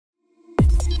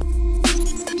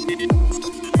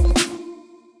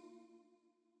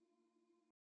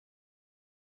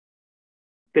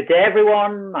Good day,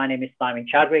 everyone. My name is Simon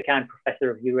Chadwick. I'm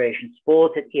Professor of Eurasian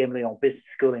Sport at EM Lyon Business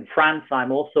School in France.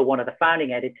 I'm also one of the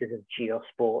founding editors of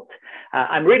GeoSport.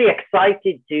 I'm really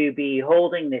excited to be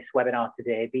holding this webinar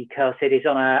today because it is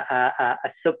on a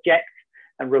subject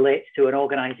and relates to an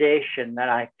organization that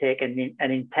I've taken an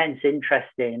intense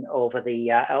interest in over the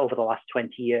last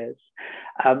 20 years.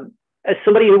 As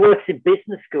somebody who works in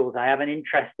business schools, I have an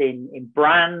interest in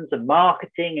brands and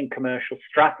marketing and commercial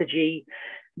strategy.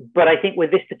 But I think with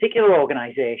this particular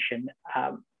organization,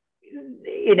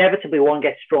 inevitably one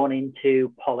gets drawn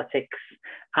into politics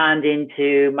and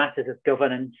into matters of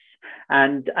governance,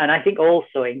 and I think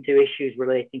also into issues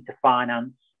relating to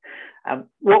finance.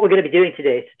 What we're going to be doing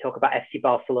today is to talk about FC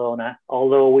Barcelona,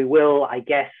 although we will, I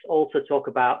guess, also talk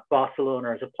about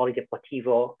Barcelona as a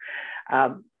polideportivo.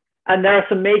 And there are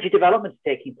some major developments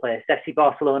taking place. FC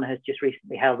Barcelona has just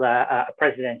recently held a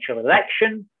presidential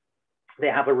election. They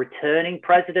have a returning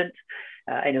president,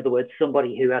 in other words,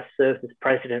 somebody who has served as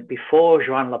president before,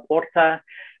 Joan Laporta.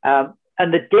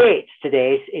 And the date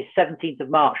today is 17th of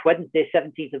March, Wednesday,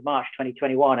 17th of March,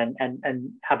 2021. And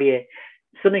Javier,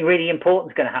 something really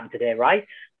important is going to happen today, right?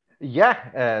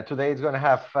 Yeah, today is going to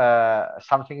have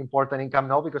something important in Camp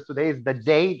Nou, because today is the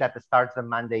day that starts the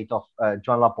mandate of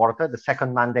Joan Laporta, the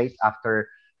second mandate after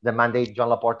the mandate Joan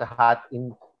Laporta had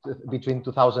between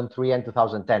 2003 and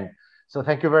 2010. So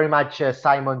thank you very much,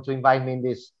 Simon, to invite me in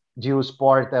this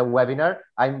GeoSport webinar.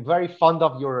 I'm very fond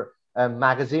of your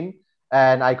magazine,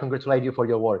 and I congratulate you for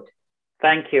your work.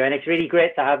 Thank you. And it's really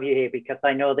great to have you here, because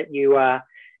I know that you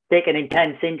take an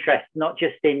intense interest, not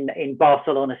just in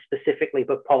Barcelona specifically,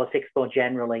 but politics more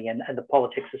generally, and the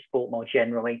politics of sport more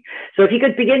generally. So if you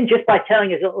could begin just by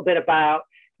telling us a little bit about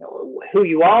who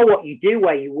you are, what you do,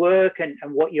 where you work, and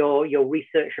what your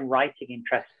research and writing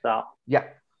interests are. Yeah.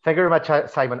 Thank you very much,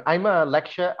 Simon. I'm a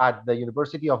lecturer at the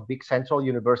University of Vic-Central,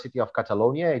 University of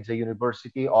Catalonia. It's a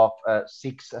university of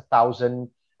 6,000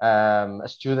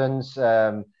 students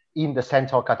in the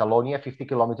central Catalonia, 50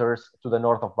 kilometers to the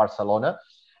north of Barcelona.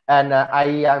 And I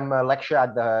am a lecturer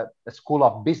at the School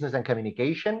of Business and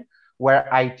Communication,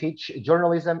 where I teach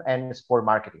journalism and sport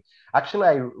marketing. Actually,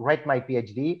 I read my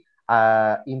PhD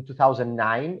in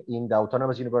 2009 in the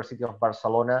Autonomous University of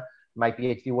Barcelona. My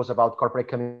PhD was about corporate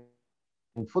communication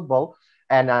in football,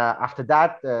 and after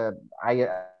that I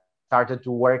started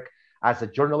to work as a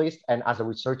journalist and as a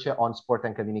researcher on sport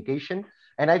and communication,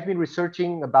 and I've been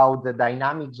researching about the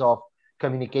dynamics of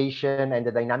communication and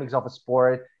the dynamics of a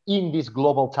sport in these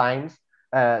global times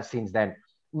since then.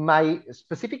 My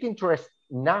specific interest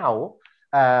now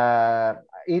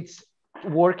it's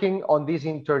working on this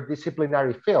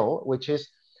interdisciplinary field, which is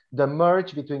the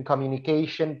merge between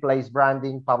communication, place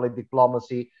branding, public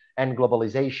diplomacy, and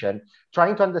globalization,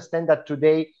 trying to understand that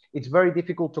today it's very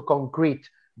difficult to concrete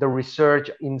the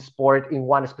research in sport in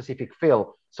one specific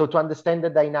field. So to understand the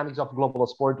dynamics of global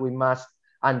sport, we must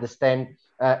understand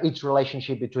its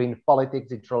relationship between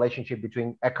politics, its relationship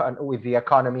between with the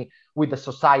economy, with the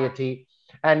society.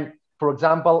 And for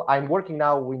example, I'm working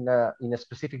now in a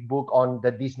specific book on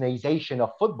the Disneyization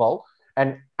of football.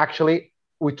 And actually,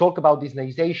 we talk about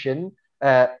Disneyization,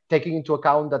 taking into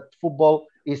account that football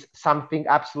is something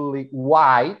absolutely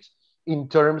wide in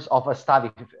terms of a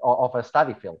study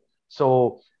field.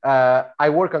 So I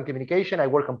work on communication, I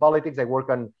work on politics, I work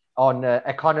on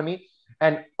economy,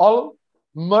 and all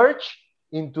merge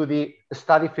into the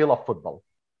study field of football.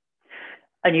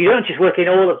 And you don't just work in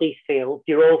all of these fields,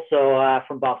 you're also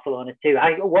from Barcelona too.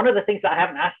 One of the things that I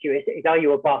haven't asked you is are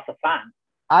you a Barca fan?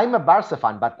 I'm a Barca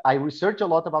fan, but I research a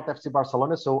lot about FC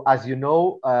Barcelona. So as you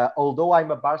know, although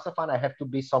I'm a Barca fan, I have to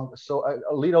be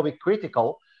a little bit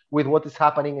critical with what is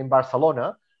happening in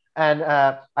Barcelona. And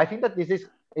I think that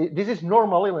this is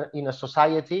normal in a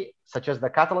society such as the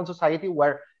Catalan society,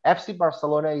 where FC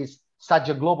Barcelona is such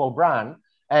a global brand,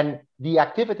 and the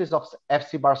activities of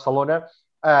FC Barcelona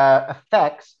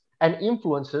affects and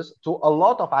influences to a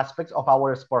lot of aspects of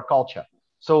our sport culture.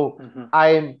 So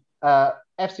I'm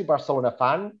FC Barcelona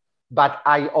fan, but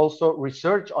I also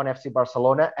research on FC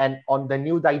Barcelona and on the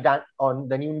new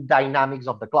dynamics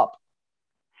of the club.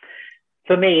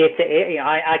 For me,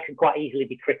 I can quite easily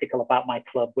be critical about my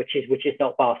club, which is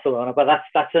not Barcelona, but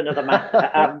that's another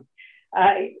matter.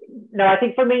 No, I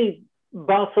think for me,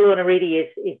 Barcelona really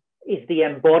is the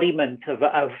embodiment of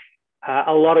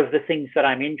a lot of the things that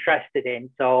I'm interested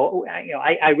in. So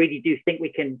I really do think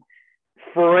we can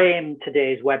frame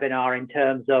today's webinar in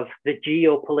terms of the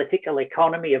geopolitical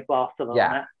economy of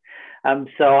Barcelona. Yeah.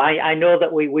 So I know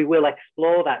that we will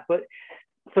explore that. But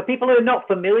for people who are not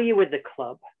familiar with the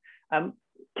club,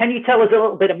 Can you tell us a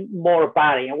little bit more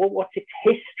about it? What's its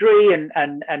history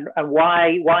and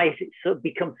why has it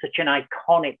become such an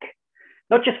iconic,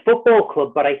 not just football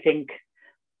club, but I think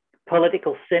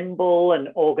political symbol and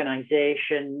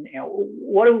organization?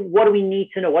 What do we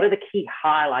need to know? What are the key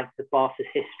highlights of Barca's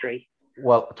history?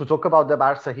 Well, to talk about the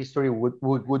Barca history, we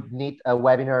would need a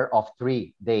webinar of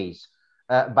 3 days.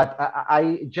 But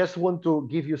I just want to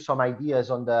give you some ideas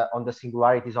on the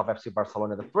singularities of FC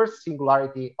Barcelona. The first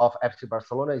singularity of FC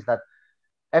Barcelona is that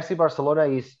FC Barcelona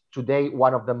is today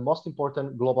one of the most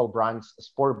important global brands,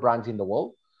 sport brands in the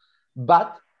world,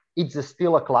 but it's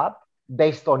still a club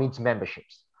based on its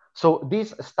memberships. So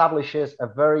this establishes a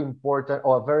very important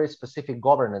or a very specific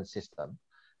governance system,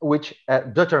 which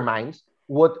determines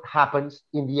what happens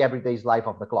in the everyday life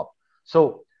of the club.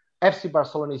 So FC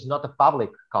Barcelona is not a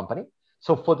public company.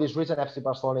 So for this reason, FC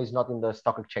Barcelona is not in the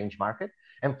stock exchange market.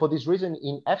 And for this reason,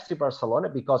 in FC Barcelona,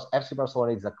 because FC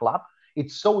Barcelona is a club,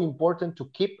 it's so important to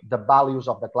keep the values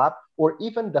of the club, or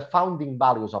even the founding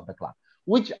values of the club.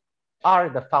 Which are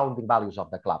the founding values of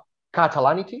the club?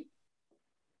 Catalanity,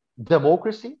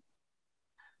 democracy,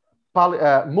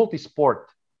 multi-sport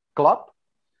club,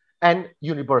 and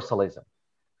universalism.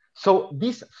 So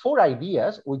these 4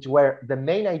 ideas, which were the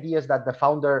main ideas that the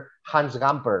founder Hans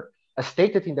Gamper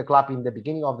stated in the club in the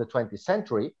beginning of the 20th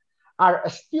century, are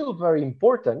still very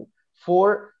important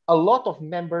for a lot of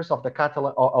members of the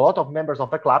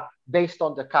club based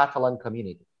on the Catalan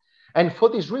community. And for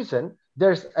this reason,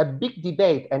 there's a big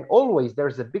debate, and always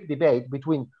there's a big debate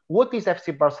between what is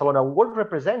FC Barcelona, what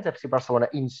represents FC Barcelona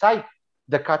inside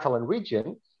the Catalan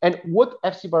region, and what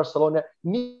FC Barcelona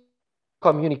needs to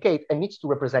communicate and needs to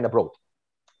represent abroad.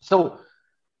 So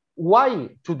why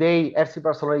today FC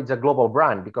Barcelona is a global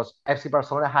brand? Because FC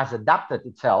Barcelona has adapted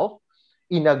itself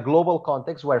in a global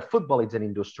context where football is an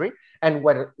industry, and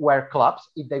where clubs,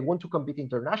 if they want to compete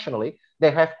internationally,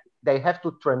 they have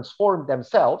to transform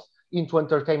themselves into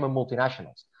entertainment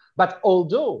multinationals. But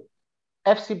although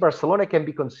FC Barcelona can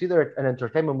be considered an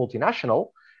entertainment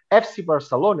multinational, FC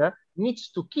Barcelona needs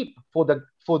to keep for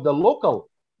the local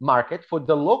market, for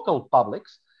the local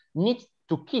publics, needs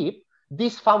to keep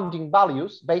these founding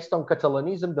values based on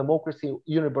Catalanism, democracy,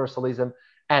 universalism,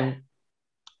 and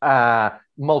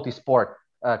multi-sport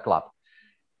club.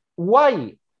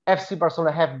 Why FC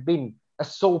Barcelona have been a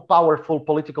so powerful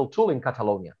political tool in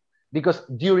Catalonia? Because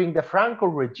during the Franco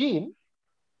regime,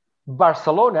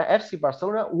 FC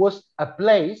Barcelona was a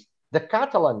place,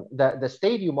 the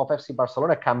stadium of FC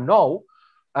Barcelona, Camp Nou,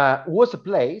 was a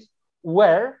place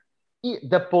where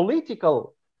the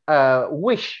political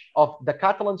wish of the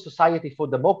Catalan society for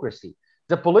democracy,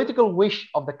 the political wish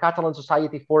of the Catalan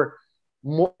society for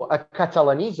more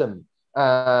Catalanism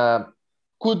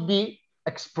could be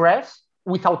expressed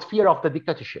without fear of the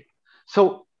dictatorship.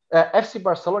 So FC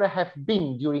Barcelona have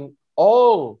been, during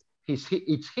all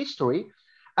its history,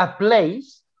 a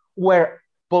place where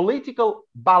political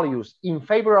values in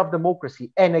favor of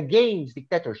democracy and against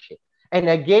dictatorship and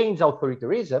against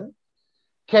authoritarianism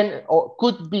can or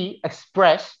could be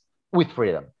expressed with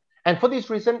freedom. And for this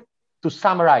reason, to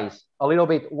summarize a little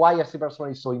bit why FC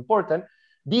Barcelona is so important,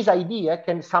 this idea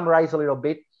can summarize a little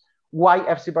bit why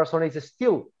FC Barcelona is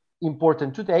still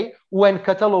important today when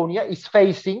Catalonia is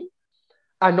facing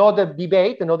another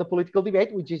political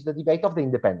debate, which is the debate of the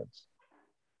independence.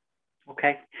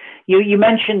 Okay. You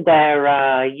mentioned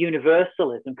there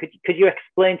universalism. Could you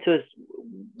explain to us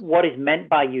what is meant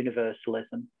by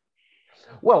universalism?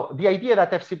 Well, the idea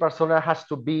that FC Barcelona has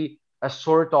to be a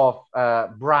sort of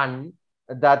brand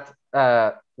that,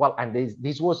 and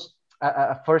this was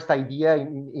a first idea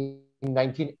in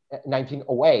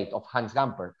 1908 of Hans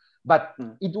Gamper. But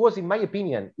it was, in my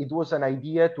opinion, it was an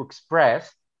idea to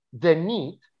express the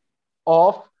need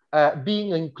of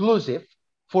being inclusive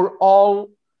for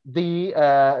all the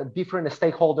different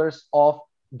stakeholders of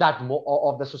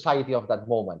the society of that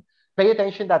moment. Pay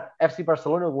attention that FC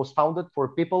Barcelona was founded for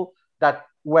people that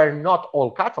were not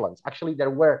all Catalans. Actually,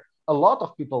 there were a lot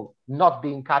of people not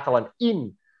being Catalan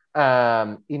in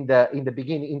the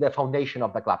beginning, in the foundation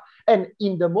of the club. And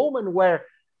in the moment where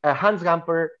Hans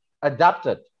Gamper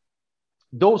adapted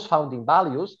those founding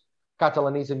values,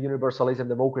 Catalanism, universalism,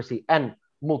 democracy, and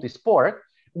multi-sport,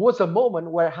 was a moment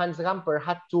where Hans Gamper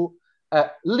had to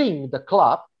link the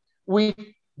club with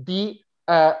the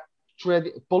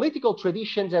political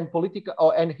traditions and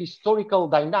political and historical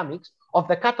dynamics of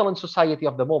the Catalan society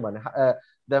of the moment.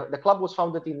 The club was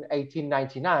founded in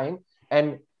 1899,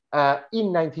 and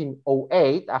in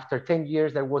 1908, after 10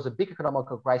 years, there was a big economic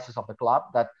crisis of the club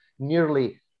that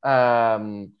nearly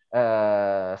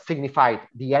signified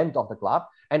the end of the club.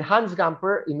 And Hans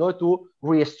Gamper, in order to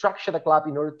restructure the club,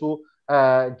 in order to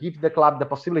give the club the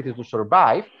possibility to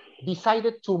survive,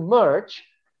 decided to merge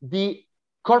the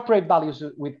corporate values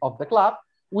of the club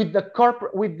with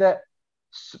the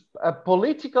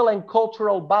political and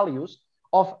cultural values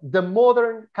of the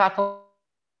modern Catalan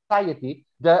society,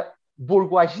 the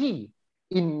bourgeoisie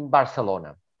in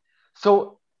Barcelona.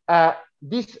 So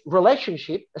this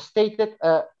relationship stated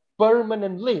a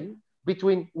permanent link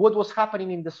between what was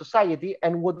happening in the society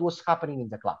and what was happening in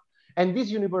the club. And this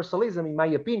universalism, in my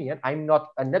opinion, I'm not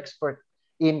an expert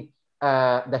in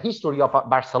the history of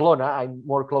Barcelona. I'm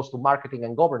more close to marketing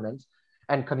and governance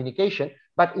and communication.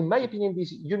 But in my opinion,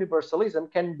 this universalism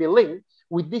can be linked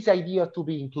with this idea to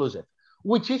be inclusive,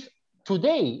 which is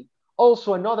today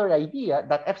also another idea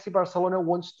that FC Barcelona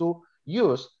wants to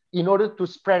use in order to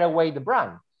spread away the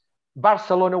brand.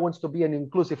 Barcelona wants to be an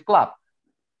inclusive club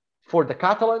for the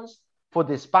Catalans, for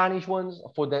the Spanish ones,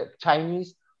 for the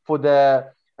Chinese, for the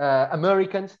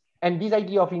Americans. And this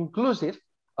idea of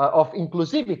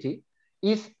inclusivity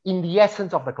is in the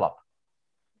essence of the club.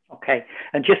 Okay,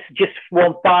 and just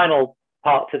one final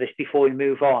part to this before we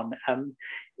move on.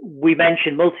 We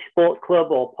mentioned multi-sport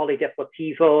club or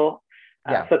polideportivo.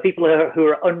 For people who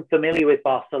are unfamiliar with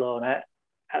Barcelona,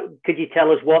 could you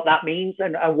tell us what that means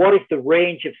and what is the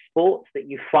range of sports that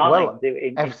you find? Well,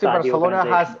 FC Barcelona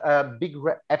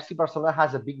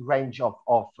has a big range of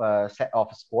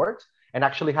sports, and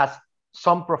actually has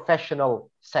some professional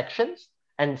sections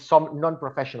and some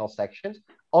non-professional sections.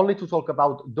 Only to talk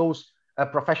about those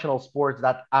professional sports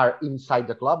that are inside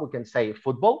the club, we can say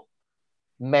football,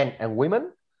 men and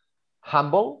women,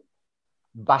 handball,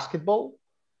 basketball,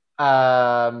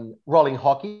 rolling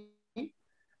hockey,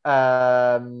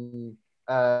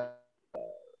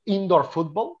 indoor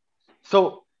football.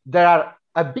 So there are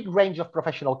a big range of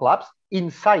professional clubs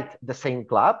inside the same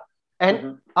club,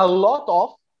 and a lot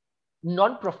of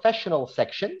non-professional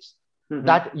sections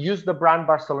that use the brand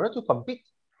Barcelona to compete.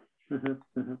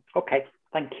 Okay,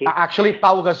 thank you. Actually,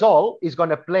 Pau Gasol is going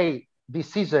to play this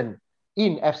season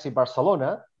in FC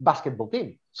Barcelona basketball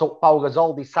team. So Pau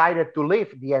Gasol decided to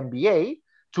leave the NBA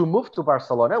to move to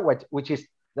Barcelona, which is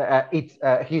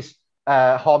his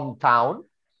hometown.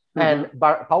 And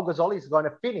Pau Gasol is going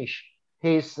to finish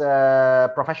his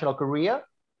professional career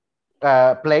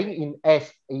playing in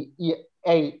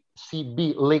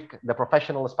ACB League, the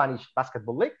professional Spanish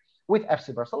basketball league, with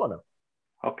FC Barcelona.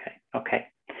 Okay.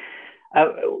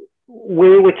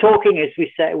 We were talking, as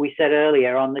we said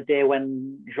earlier, on the day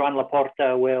when Joan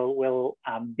Laporta will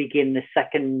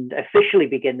officially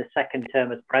begin the second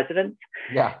term as president.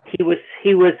 Yeah, he was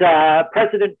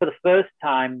president for the first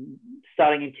time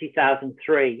starting in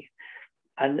 2003,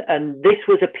 and this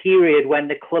was a period when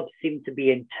the club seemed to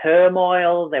be in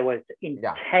turmoil. There was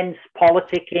intense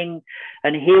politicking,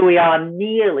 and here we are,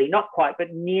 nearly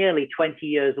 20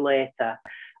 years later,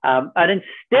 and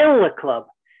still the club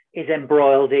is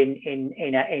embroiled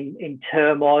in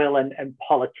turmoil and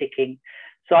politicking.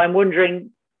 So I'm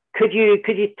wondering, could you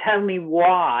tell me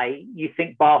why you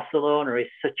think Barcelona is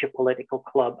such a political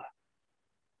club?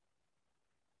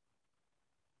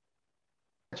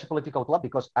 Such a political club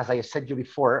because, as I said you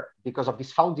before, because of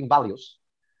these founding values,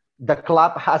 the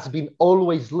club has been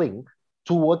always linked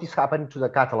to what is happening to the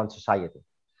Catalan society.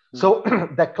 So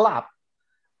the club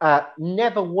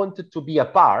never wanted to be a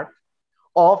part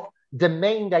of the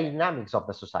main dynamics of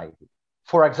the society.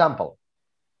 For example,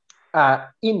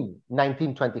 in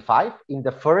 1925, in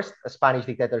the first Spanish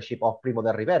dictatorship of Primo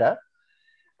de Rivera,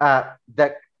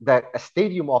 the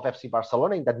stadium of FC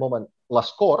Barcelona, in that moment,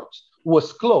 Las Corts,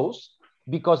 was closed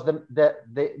because the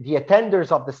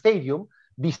attenders of the stadium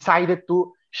decided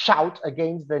to shout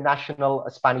against the national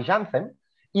Spanish anthem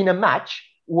in a match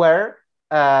where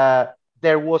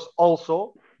there was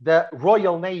also the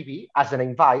Royal Navy as an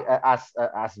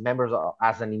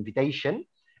invitation,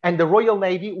 and the Royal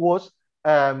Navy was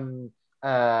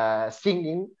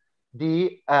singing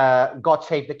the "God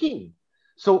Save the King."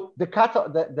 So the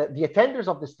attenders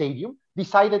of the stadium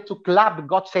decided to clap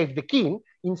 "God Save the King"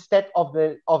 instead of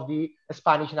the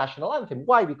Spanish national anthem.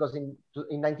 Why? Because in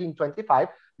 1925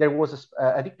 there was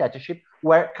a dictatorship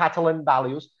where Catalan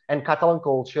values and Catalan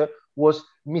culture was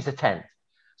misattended.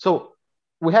 So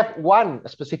we have one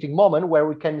specific moment where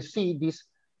we can see this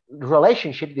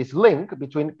relationship, this link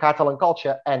between Catalan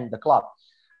culture and the club.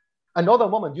 Another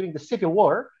moment during the Civil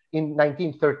War in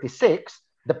 1936,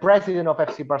 the president of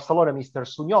FC Barcelona, Mr.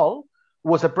 Sunyol,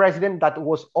 was a president that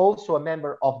was also a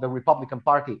member of the Republican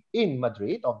Party in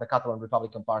Madrid, of the Catalan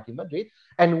Republican Party in Madrid,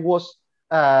 and was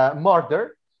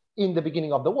murdered in the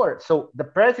beginning of the war. So the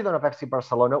president of FC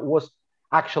Barcelona was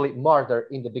actually murdered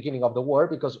in the beginning of the war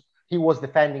because he was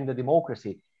defending the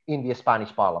democracy in the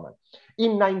Spanish parliament.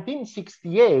 In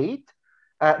 1968,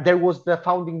 there was the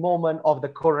founding moment of the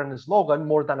current slogan,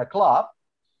 more than a club.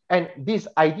 And this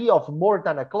idea of more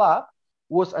than a club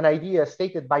was an idea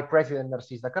stated by President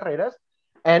Narcís de Carreras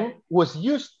and was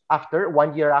used after,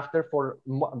 1 year after, for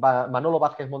Manolo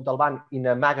Vázquez Montalbán in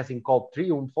a magazine called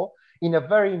Triunfo, in a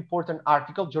very important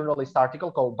article, journalist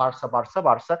article called Barça, Barça,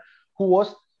 Barça, who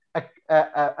was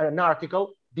an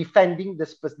article defending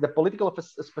the political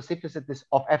specificities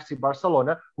of FC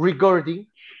Barcelona regarding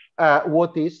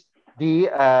what is the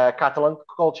Catalan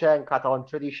culture and Catalan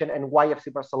tradition and why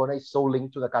FC Barcelona is so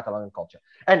linked to the Catalan culture.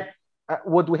 And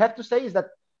what we have to say is that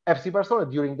FC Barcelona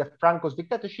during the Franco's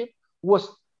dictatorship was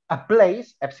a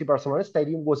place, FC Barcelona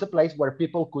Stadium was a place where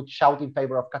people could shout in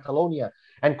favor of Catalonia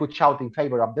and could shout in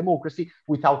favor of democracy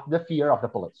without the fear of the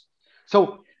police.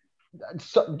 So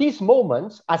these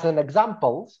moments, as an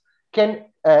examples, can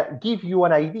give you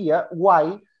an idea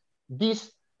why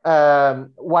this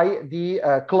why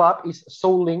the club is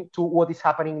so linked to what is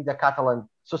happening in the Catalan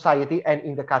society and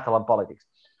in the Catalan politics.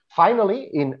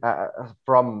 Finally,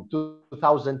 from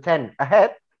 2010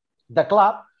 ahead, the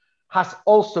club has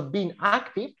also been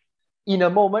active in a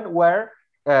moment where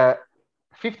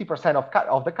 50%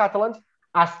 of the Catalans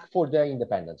asked for their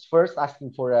independence. First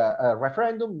asking for a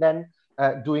referendum, then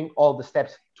doing all the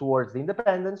steps towards the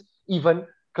independence, even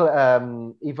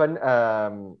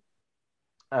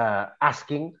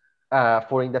asking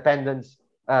for independence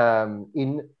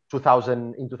in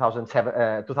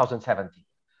 2017.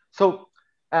 So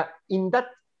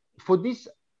for this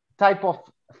type of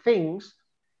things,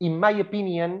 in my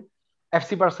opinion,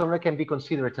 FC Barcelona can be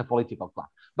considered a political club.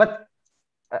 But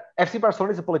FC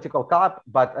Barcelona is a political club,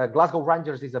 but Glasgow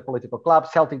Rangers is a political club,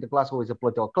 Celtic de Glasgow is a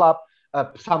political club,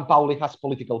 San Pauli has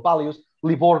political values,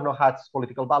 Livorno has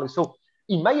political values. So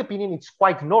in my opinion, it's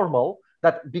quite normal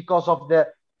that because of the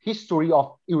history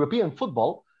of European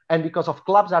football and because of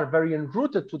clubs are very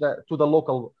enrooted to the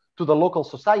local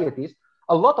societies,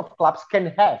 a lot of clubs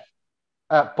can have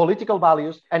political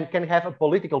values and can have a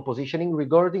political positioning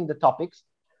regarding the topics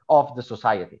of the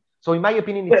society. So in my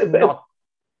opinion, it's not.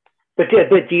 But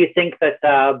do you think that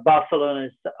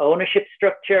Barcelona's ownership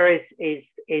structure is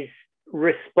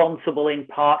responsible in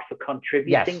part for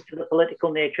contributing to the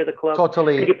political nature of the club?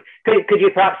 Totally. Could you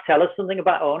perhaps tell us something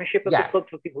about ownership of the club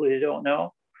for people who don't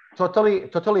know?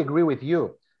 Totally agree with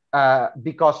you.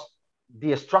 Because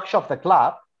the structure of the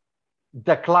club,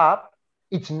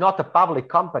 it's not a public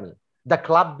company. The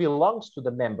club belongs to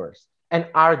the members and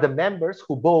are the members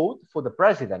who vote for the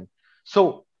president.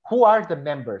 So who are the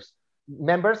members?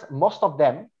 Members, most of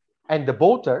them, and the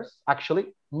voters,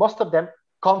 actually, most of them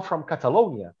come from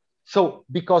Catalonia. So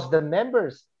because the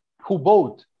members who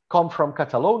vote come from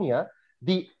Catalonia,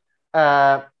 the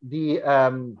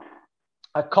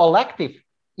collective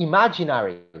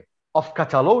imaginary of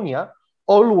Catalonia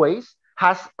always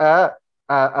has a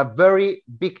very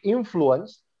big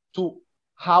influence to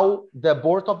how the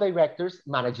board of directors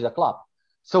manage the club.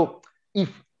 So if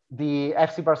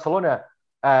FC Barcelona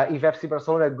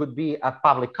could be a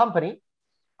public company,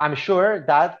 I'm sure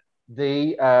that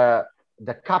the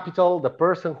capital, the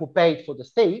person who paid for the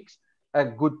stakes,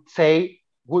 would say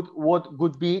what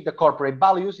would be the corporate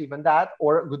values, even that,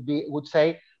 or would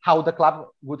say how the club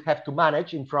would have to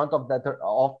manage in front of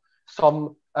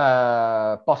some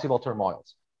possible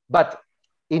turmoils. But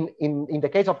in the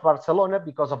case of Barcelona,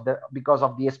 because of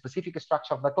the specific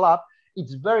structure of the club,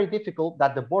 it's very difficult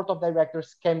that the board of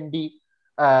directors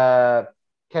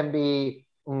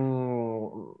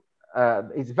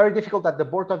it's very difficult that the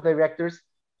board of directors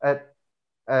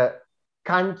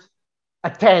can't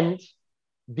attend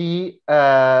the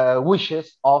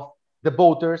wishes of the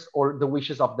voters or the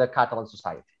wishes of the Catalan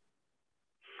society.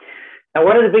 Now,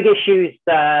 one of the big issues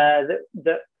that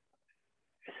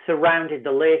surrounded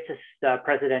the latest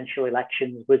presidential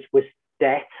elections was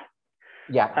debt.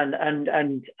 Yeah,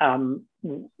 and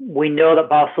we know that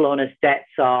Barcelona's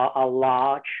debts are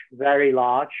large, very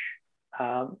large.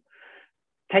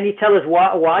 Can you tell us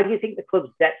why do you think the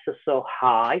club's debts are so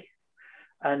high,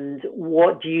 and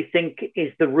what do you think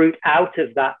is the route out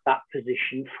of that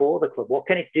position for the club? What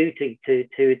can it do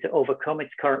to overcome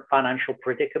its current financial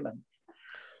predicament?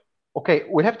 Okay,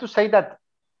 we have to say that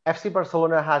FC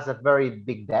Barcelona has a very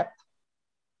big debt,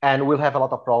 and will have a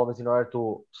lot of problems in order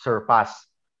to surpass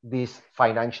this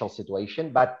financial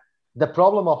situation. But the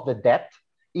problem of the debt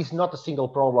is not a single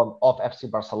problem of FC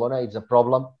Barcelona, it's a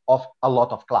problem of a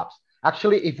lot of clubs.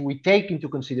 Actually, if we take into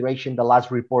consideration the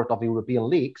last report of European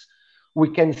leagues,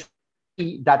 we can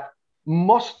see that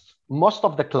most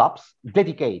of the clubs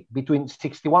dedicate between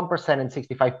 61% and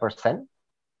 65%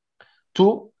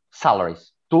 to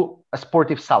salaries, to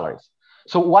sportive salaries.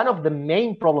 So one of the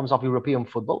main problems of European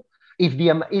football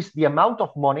is the amount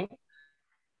of money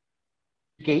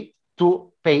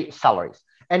to pay salaries.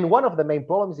 And one of the main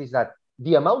problems is that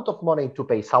the amount of money to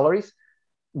pay salaries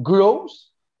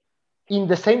grows in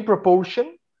the same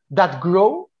proportion that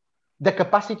grow the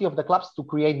capacity of the clubs to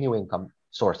create new income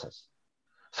sources.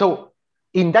 So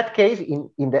in that case, in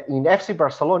FC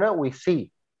Barcelona, we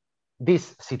see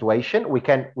this situation.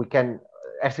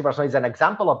 FC Barcelona is an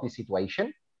example of this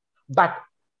situation. But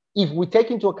if we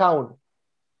take into account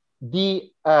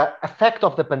the effect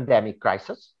of the pandemic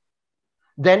crisis,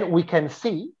 then we can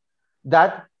see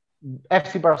that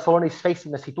FC Barcelona is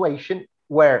facing a situation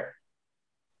where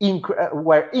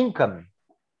income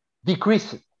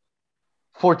decreased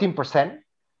 14%,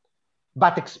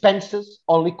 but expenses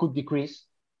only could decrease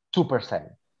 2%.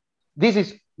 This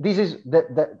is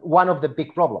one of the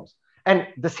big problems. And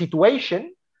the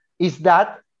situation is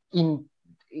that in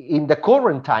the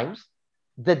current times,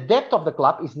 the debt of the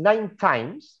club is 9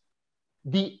 times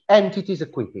the entity's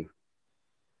equity.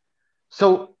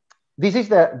 So this is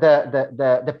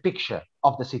the picture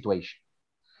of the situation.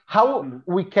 How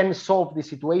we can solve the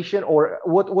situation, or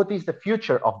what is the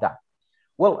future of that?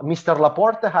 Well, Mr.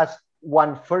 Laporta has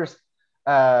one first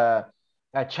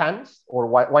chance, or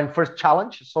one first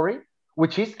challenge, sorry,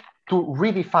 which is to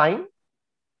redefine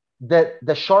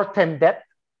the short-term debt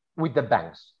with the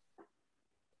banks.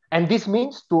 And this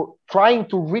means trying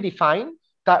to restructure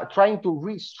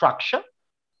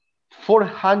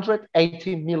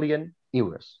 480 million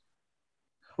euros.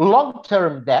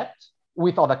 Long-term debt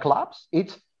with other clubs,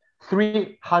 it's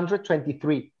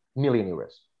 323 million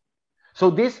euros. So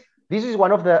this is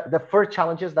one of the first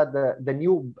challenges that the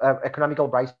new economical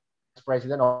vice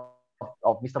president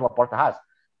of Mr. Laporta has,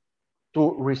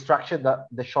 to restructure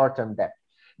the short-term debt.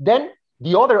 Then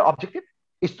the other objective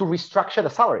is to restructure the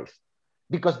salaries,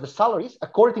 because the salaries,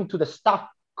 according to the staff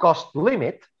cost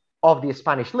limit of the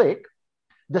Spanish league,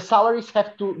 the salaries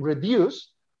have to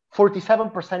reduce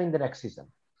 47% in the next season.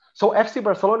 So FC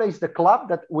Barcelona is the club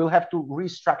that will have to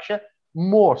restructure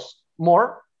more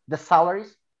the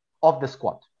salaries of the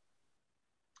squad.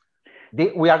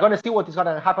 We are going to see what is going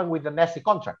to happen with the Messi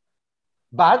contract.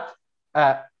 But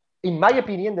in my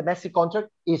opinion, the Messi contract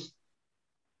is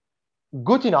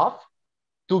good enough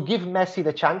to give Messi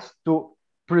the chance to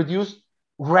produce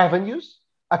revenues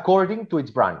according to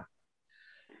its brand.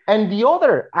 And the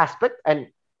other aspect, and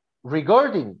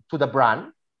regarding to the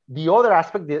brand, the other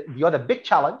aspect, the other big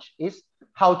challenge is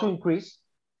how to increase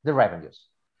the revenues.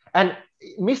 And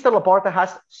Mr. Laporta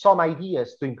has some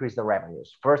ideas to increase the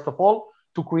revenues. First of all,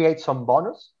 to create some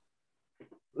bonus.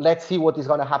 Let's see what is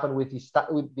going to happen with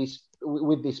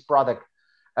this product,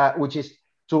 which is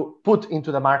to put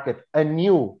into the market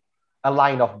a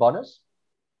line of bonus.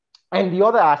 And the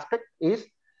other aspect is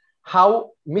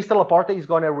how Mr. Laporta is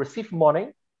going to receive money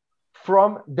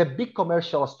from the big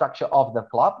commercial structure of the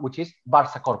club, which is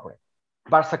Barça Corporate.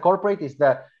 Barça Corporate is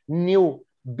the new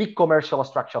big commercial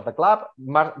structure of the club.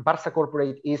 Barça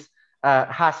Corporate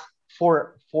has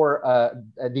four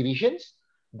divisions: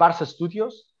 Barça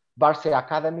Studios, Barça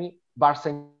Academy,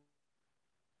 Barça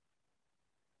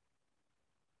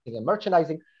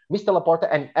Merchandising. Mr. Laporta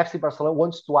and FC Barcelona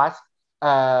wants to ask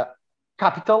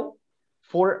capital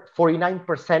for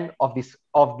 49%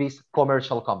 of this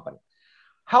commercial company.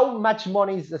 How much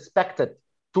money is expected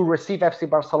to receive FC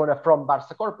Barcelona from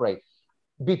Barça Corporate?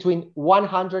 Between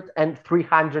 100 and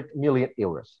 300 million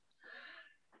euros.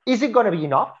 Is it going to be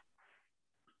enough?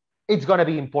 It's going to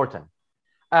be important.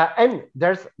 And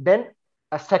there's then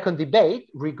a second debate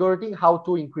regarding how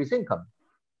to increase income,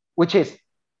 which is,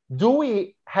 do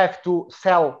we have to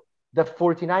sell the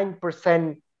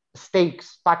 49%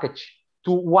 stakes package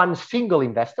to one single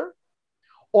investor,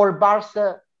 or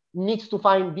Barca needs to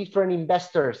find different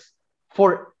investors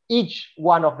for each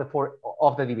one of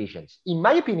the divisions? In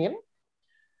my opinion,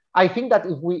 I think that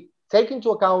if we take into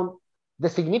account the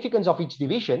significance of each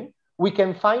division, we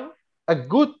can find a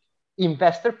good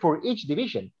investor for each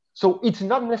division. So it's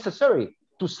not necessary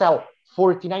to sell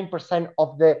 49%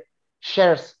 of the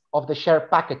shares of the share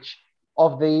package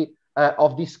of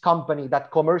this company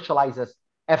that commercializes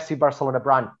FC Barcelona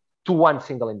brand to one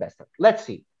single investor. Let's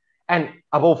see. And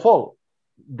above all,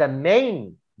 the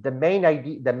main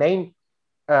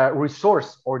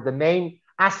resource, or the main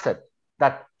asset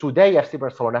that today FC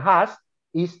Barcelona has,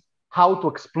 is how to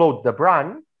explode the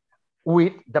brand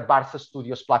with the Barça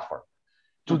Studios platform.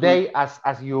 Today,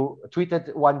 as you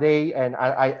tweeted one day, and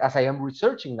as I am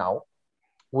researching now,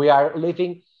 we are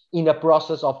living in a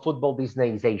process of football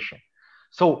Disneyization.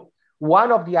 So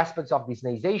one of the aspects of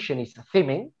Disneyization is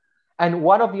theming, and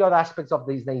one of the other aspects of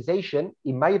Disneyization,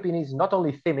 in my opinion, is not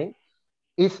only theming,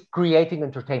 is creating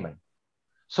entertainment.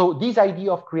 So this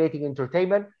idea of creating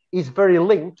entertainment is very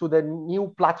linked to the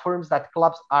new platforms that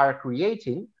clubs are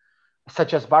creating,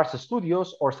 such as Barca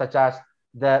Studios or such as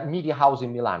the media house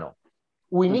in Milano.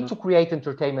 We need to create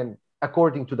entertainment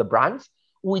according to the brands.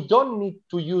 We don't need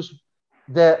to use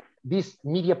these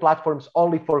media platforms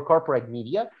only for corporate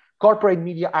media. Corporate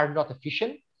media are not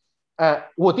efficient.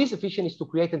 What is efficient is to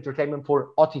create entertainment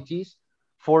for OTTs,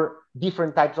 for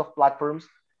different types of platforms,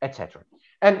 etc.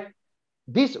 And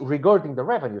this regarding the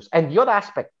revenues. And the other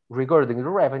aspect regarding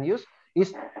the revenues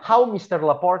is how Mr.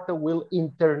 Laporta will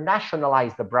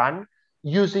internationalize the brand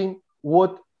using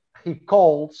what he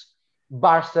calls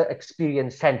Barca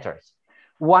experience centers.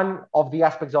 One of the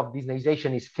aspects of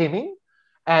Disneyization is theming,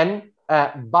 and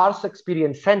Barca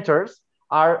experience centers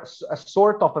are a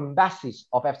sort of embassies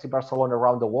of FC Barcelona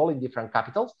around the world in different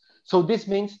capitals. So this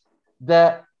means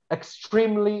the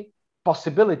extremely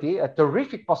possibility, a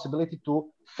terrific possibility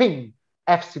to theme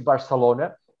FC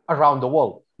Barcelona around the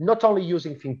world, not only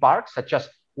using theme parks, such as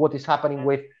what is happening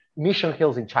with Mission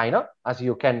Hills in China, as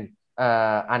you can,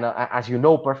 as you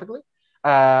know perfectly,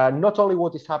 not only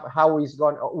what is how is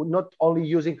going, not only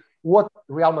using what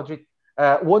Real Madrid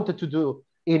wanted to do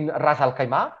in Ras Al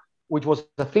Khaimah, which was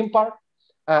a theme park.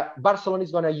 Barcelona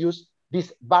is going to use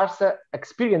these Barca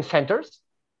experience centers,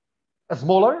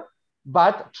 smaller,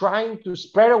 but trying to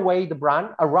spread away the brand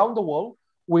around the world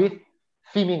with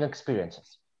theming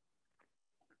experiences.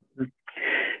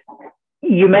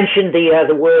 You mentioned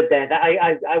the word there. That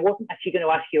I wasn't actually going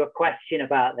to ask you a question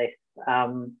about this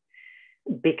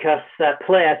because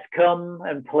players come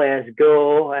and players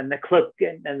go, and the club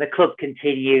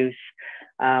continues.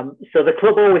 So the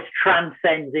club always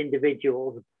transcends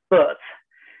individuals, but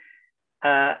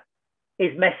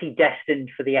is Messi destined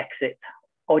for the exit,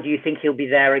 or do you think he'll be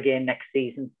there again next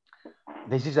season?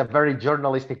 This is a very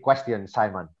journalistic question,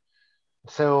 Simon.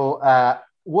 So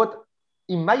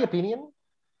in my opinion,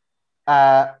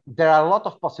 there are a lot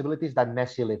of possibilities that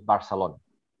Messi leave Barcelona,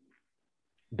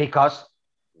 because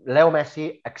Leo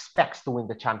Messi expects to win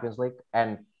the Champions League,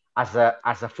 and as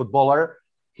a footballer,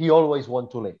 he always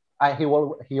wants to leave.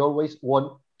 He always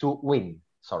want to win.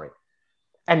 Sorry.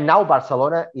 And now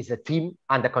Barcelona is a team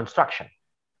under construction.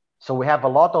 So we have a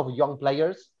lot of young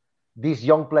players. These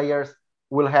young players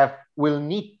will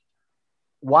need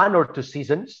 1 or 2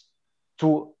 seasons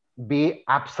to be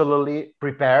absolutely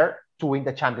prepared to win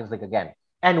the Champions League again.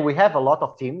 And we have a lot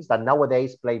of teams that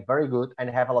nowadays play very good and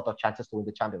have a lot of chances to win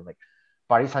the Champions League.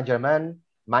 Paris Saint-Germain,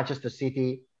 Manchester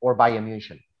City, or Bayern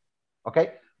Munich.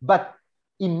 Okay? But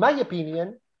in my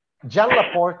opinion, Jan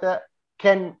Laporta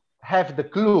can have the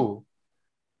clue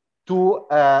to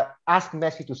ask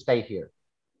Messi to stay here.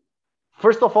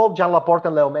 First of all, Jan Laporta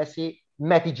and Leo Messi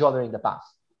met each other in the past.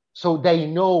 So they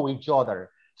know each other.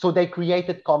 So they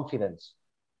created confidence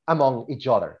among each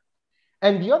other.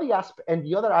 And the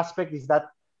other aspect is that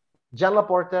Jan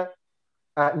Laporta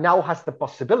now has the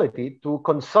possibility to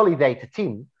consolidate a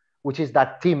team, which is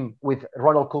that team with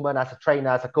Ronald Koeman as a trainer,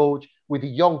 as a coach, with the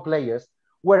young players,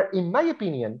 where, in my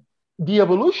opinion, the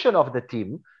evolution of the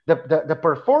team, the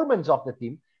performance of the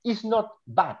team is not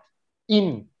bad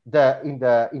in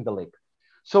the league.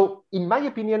 So, in my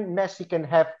opinion, Messi can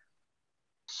have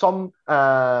some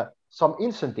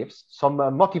incentives, some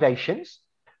motivations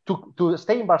to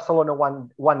stay in Barcelona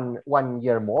one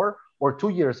year more or 2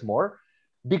 years more,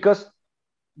 because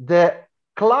the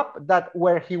club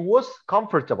where he was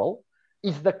comfortable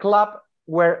is the club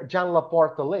where Jan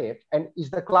Laporta lived, and is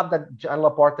the club that Jan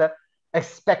Laporta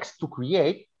expects to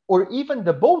create, or even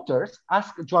the voters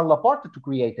ask Jan Laporta to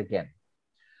create again.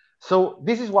 So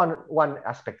this is one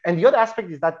aspect. And the other aspect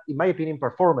is that, in my opinion,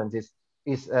 performance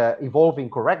is evolving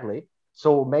correctly.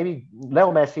 So maybe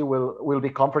Leo Messi will be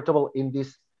comfortable in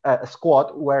this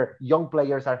squad where young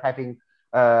players are having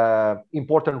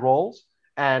important roles,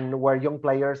 and where young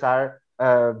players are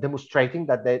demonstrating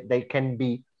that they can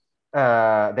be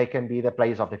the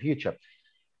players of the future.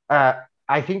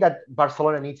 I think that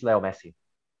Barcelona needs Leo Messi,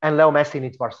 and Leo Messi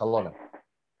needs Barcelona.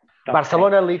 Okay.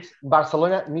 Barcelona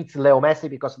needs Leo Messi,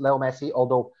 because Leo Messi,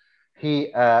 although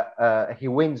he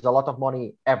wins a lot of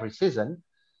money every season,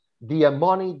 the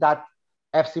money that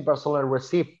FC Barcelona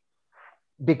receive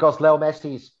because Leo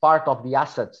Messi is part of the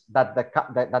assets that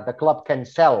the club can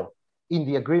sell in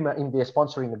the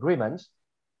sponsoring agreements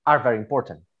are very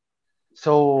important.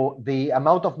 So the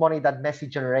amount of money that Messi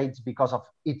generates because of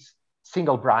its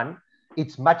single brand,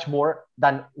 it's much more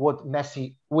than what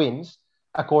Messi wins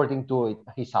according to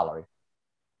his salary.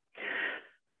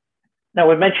 Now,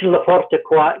 we mentioned Laporta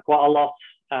quite a lot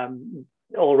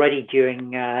already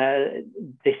during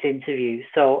this interview.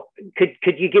 So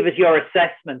could you give us your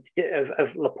assessment of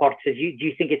Laporta? Do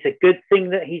you think it's a good thing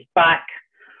that he's back,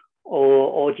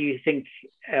 or do you think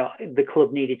the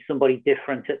club needed somebody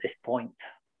different at this point?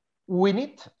 We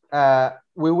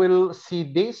will see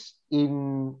this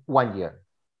in 1 year.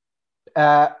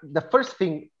 The first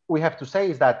thing we have to say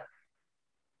is that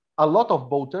a lot of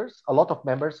voters, a lot of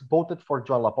members voted for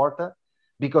Joan Laporta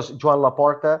because Joan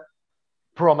Laporta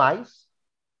promised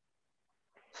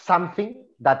something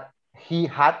that he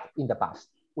had in the past,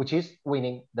 which is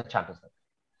winning the Champions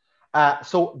League.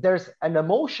 So there's an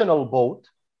emotional vote.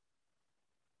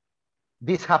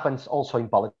 This happens also in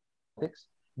politics.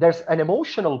 There's an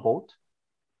emotional vote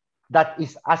that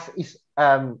is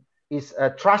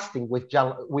trusting with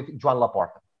Joan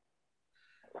Laporta.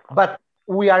 But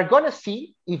we are going to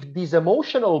see if this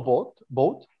emotional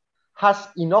vote has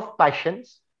enough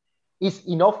patience, is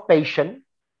enough patient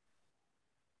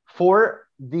for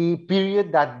the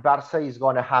period that Barca is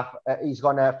going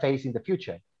to face in the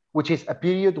future, which is a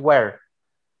period where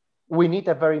we need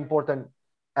a very important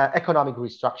economic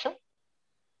restructure,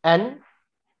 and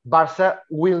Barca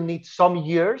will need some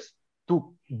years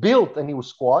to build a new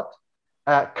squad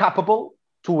capable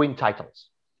to win titles.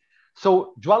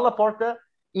 So Joan Laporta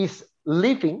is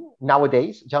living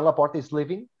nowadays. Joan Laporta is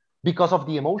living because of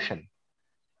the emotion.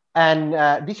 And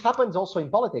this happens also in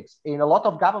politics. In a lot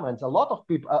of governments, a lot of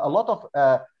people, a lot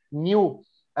of new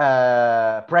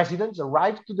presidents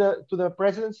arrive to the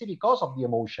presidency because of the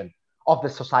emotion of the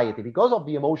society, because of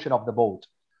the emotion of the vote.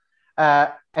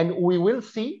 And we will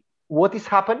see what is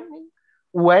happening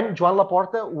when Joan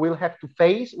Laporta will have to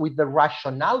face with the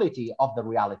rationality of the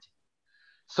reality.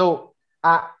 So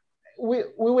we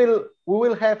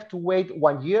will have to wait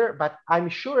 1 year, but I'm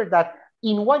sure that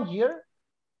in 1 year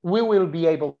we will be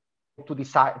able to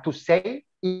decide to say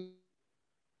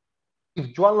if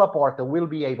Joan Laporta will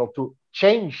be able to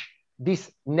change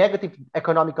this negative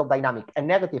economical dynamic and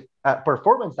negative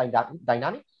performance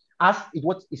dynamic as it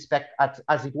was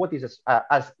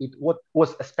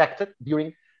expected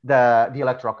during the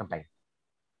electoral campaign.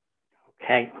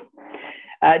 Okay.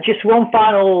 Just one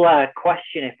final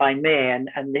question, if I may,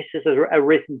 and this has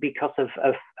arisen because of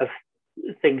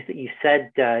things that you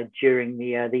said during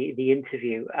the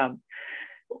interview.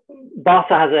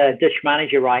 Barca has a Dutch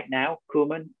manager right now,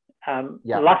 Koeman.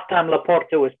 Last time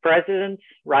Laporta was president,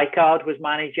 Rijkaard was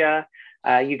manager.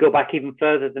 You go back even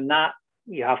further than that,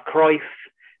 you have Cruyff,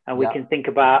 and we can think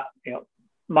about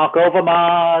Mark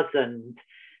Overmars and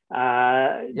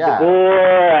De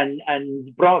Boer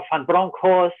and Van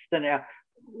Bronckhorst. And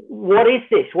what is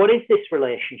this? What is this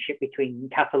relationship between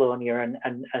Catalonia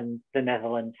and the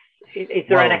Netherlands? Is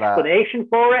there an explanation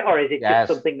for it, or is it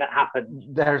just something that happened?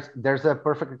 There's a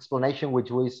perfect explanation,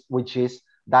 which is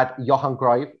that Johan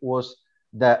Cruyff was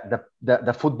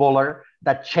the footballer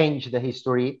that changed the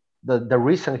history, the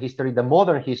recent history, the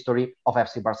modern history of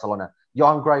FC Barcelona.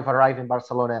 Johan Cruyff arrived in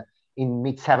Barcelona in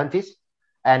mid-70s,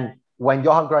 and when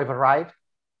Johan Cruyff arrived,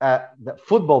 the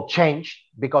football changed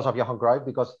because of Johan Cruyff,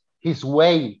 because his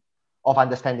way of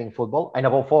understanding football, and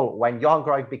above all, when Johan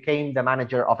Cruyff became the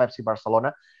manager of FC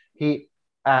Barcelona, he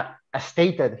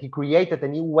created a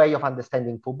new way of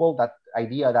understanding football, that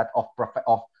idea that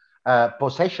of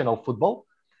possessional football,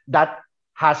 that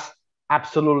has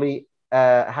absolutely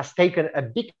has taken a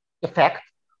big effect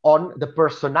on the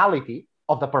personality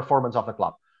of the performance of the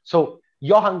club. So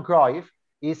Johan Cruyff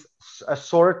is a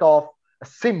sort of a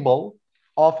symbol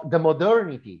of the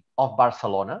modernity of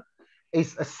Barcelona,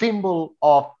 is a symbol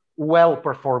of good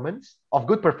performance,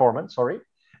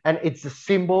 and it's a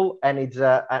symbol and it's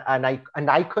an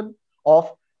icon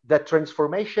of the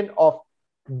transformation of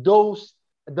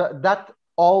that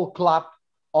old club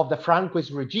of the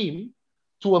Francoist regime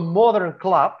to a modern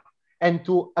club and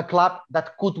to a club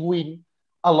that could win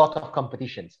a lot of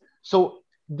competitions. So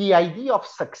the idea of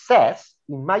success,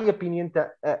 in my opinion,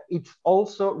 it's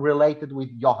also related with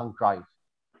Johan Cruyff.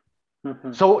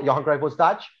 Mm-hmm. So Johan Cruyff was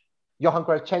Dutch. Johan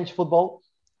Cruyff changed football,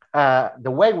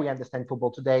 the way we understand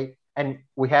football today, and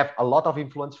we have a lot of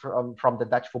influence from the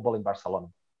Dutch football in Barcelona.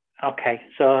 Okay,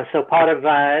 so part of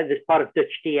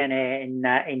Dutch DNA in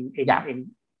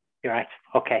right.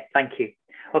 Okay, thank you.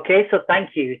 Okay, so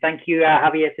thank you,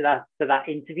 Javier, for that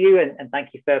interview, and thank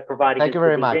you for providing us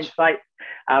with these insights.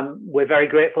 We're very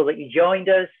grateful that you joined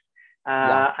us,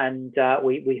 and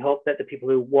we hope that the people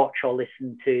who watch or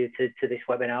listen to this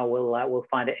webinar will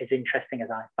find it as interesting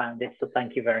as I found it. So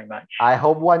thank you very much. I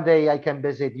hope one day I can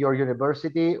visit your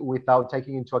university without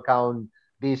taking into account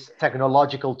these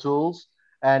technological tools,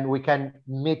 and we can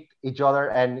meet each other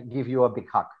and give you a big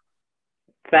hug.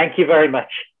 Thank you very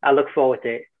much. I look forward to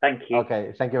it. Thank you.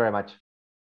 Okay, thank you very much.